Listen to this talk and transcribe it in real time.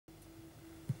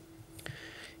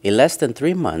In less than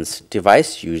 3 months,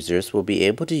 device users will be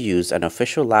able to use an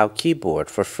official Lao keyboard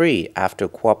for free after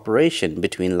cooperation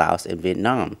between Laos and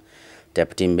Vietnam.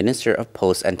 Deputy Minister of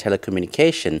Posts and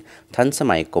Telecommunications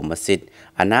Thansamay Kommasith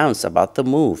announced about the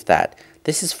move that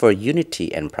this is for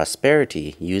unity and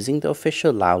prosperity using the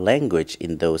official Lao language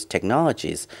in those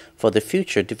technologies for the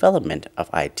future development of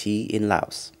IT in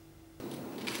Laos.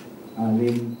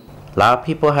 Lao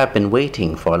people have been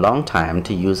waiting for a long time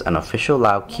to use an official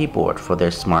Lao keyboard for their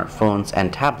smartphones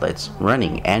and tablets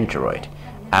running Android,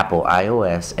 Apple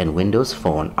iOS, and Windows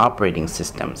Phone operating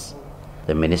systems.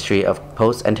 The Ministry of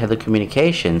Posts and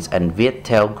Telecommunications and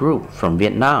Viettel Group from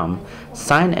Vietnam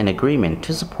signed an agreement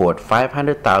to support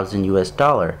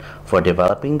 $500,000 for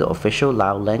developing the official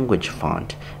Lao language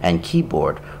font and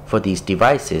keyboard for these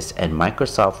devices and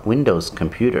Microsoft Windows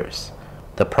computers.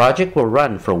 The project will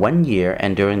run for 1 year,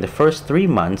 and during the first 3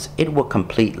 months, it will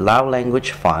complete Lao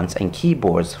language fonts and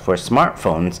keyboards for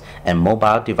smartphones and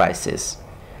mobile devices.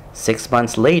 6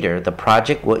 months later, the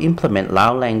project will implement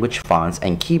Lao language fonts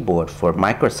and keyboard for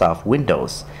Microsoft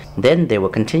Windows. Then they will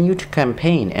continue to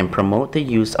campaign and promote the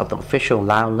use of the official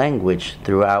Lao language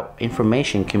throughout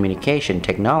information communication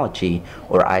technology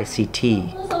or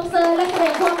ICT.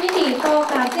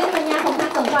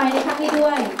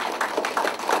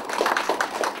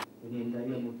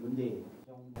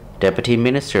 Deputy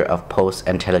Minister of Posts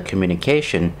and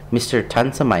Telecommunications, Mr.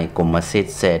 Thansamay Kommasith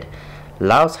said,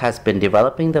 Laos has been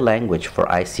developing the language for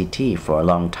ICT for a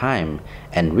long time,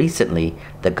 and recently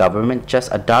the government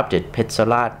just adopted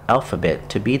Pitsolat alphabet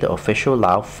to be the official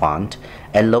Lao font,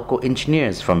 and local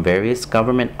engineers from various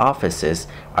government offices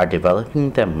are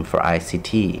developing them for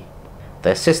ICT.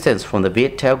 The assistance from the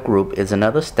Viettel Group is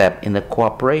another step in the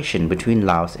cooperation between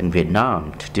Laos and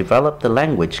Vietnam to develop the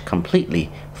language completely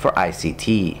for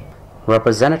ICT.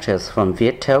 Representatives from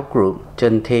Viettel Group,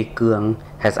 Trân Thê Cương,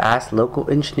 has asked local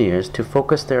engineers to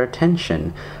focus their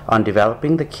attention on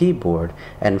developing the keyboard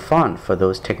and font for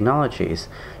those technologies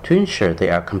to ensure they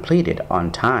are completed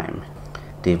on time.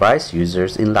 Device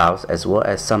users in Laos as well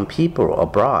as some people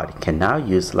abroad can now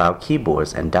use Lao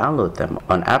keyboards and download them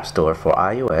on App Store for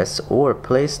iOS or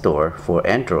Play Store for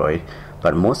Android,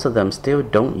 but most of them still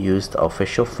don't use the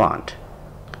official font.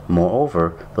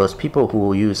 Moreover, those people who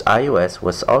will use iOS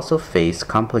will also face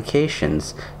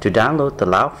complications to download the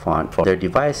Lao font for their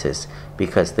devices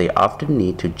because they often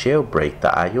need to jailbreak the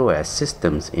iOS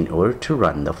systems in order to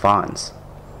run the fonts.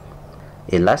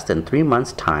 In less than 3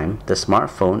 months' time, the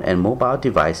smartphone and mobile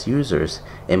device users,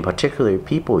 in particular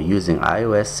people using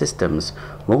iOS systems,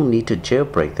 won't need to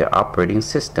jailbreak their operating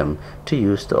system to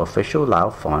use the official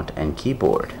Lao font and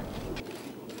keyboard.